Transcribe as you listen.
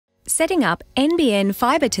Setting up nbn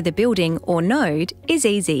Fibre to the building or node is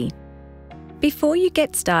easy. Before you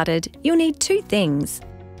get started, you'll need two things: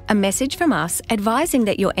 a message from us advising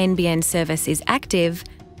that your nbn service is active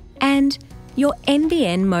and your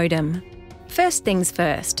nbn modem. First things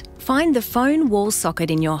first, find the phone wall socket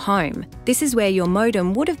in your home. This is where your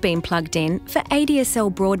modem would have been plugged in for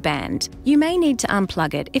ADSL broadband. You may need to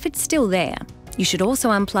unplug it if it's still there. You should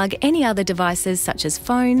also unplug any other devices such as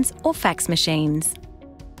phones or fax machines.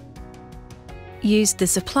 Use the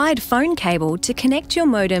supplied phone cable to connect your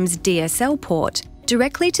modem's DSL port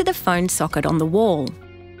directly to the phone socket on the wall.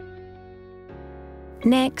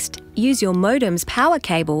 Next, use your modem's power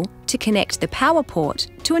cable to connect the power port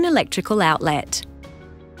to an electrical outlet.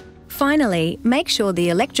 Finally, make sure the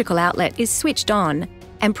electrical outlet is switched on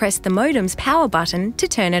and press the modem's power button to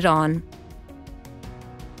turn it on.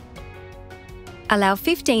 Allow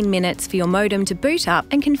 15 minutes for your modem to boot up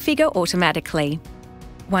and configure automatically.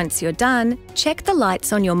 Once you're done, check the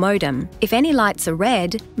lights on your modem. If any lights are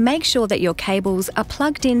red, make sure that your cables are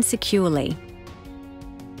plugged in securely.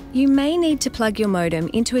 You may need to plug your modem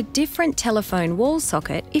into a different telephone wall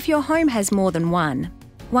socket if your home has more than one.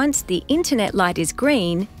 Once the internet light is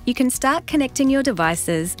green, you can start connecting your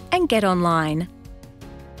devices and get online.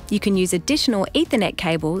 You can use additional Ethernet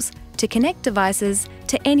cables to connect devices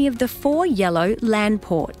to any of the 4 yellow LAN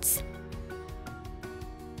ports.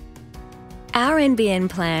 Our nbn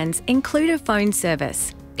plans include a phone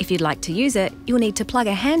service. If you'd like to use it, you'll need to plug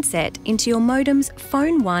a handset into your modem's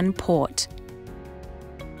Phone 1 port.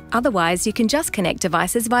 Otherwise, you can just connect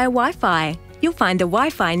devices via Wi-Fi. You'll find the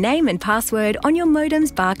Wi-Fi name and password on your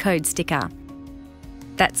modem's barcode sticker.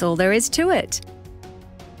 That's all there is to it.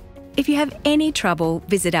 If you have any trouble,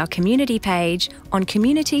 visit our community page on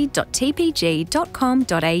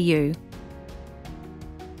community.tpg.com.au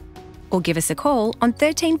or give us a call on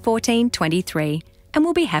 13 14 23 and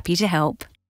we'll be happy to help.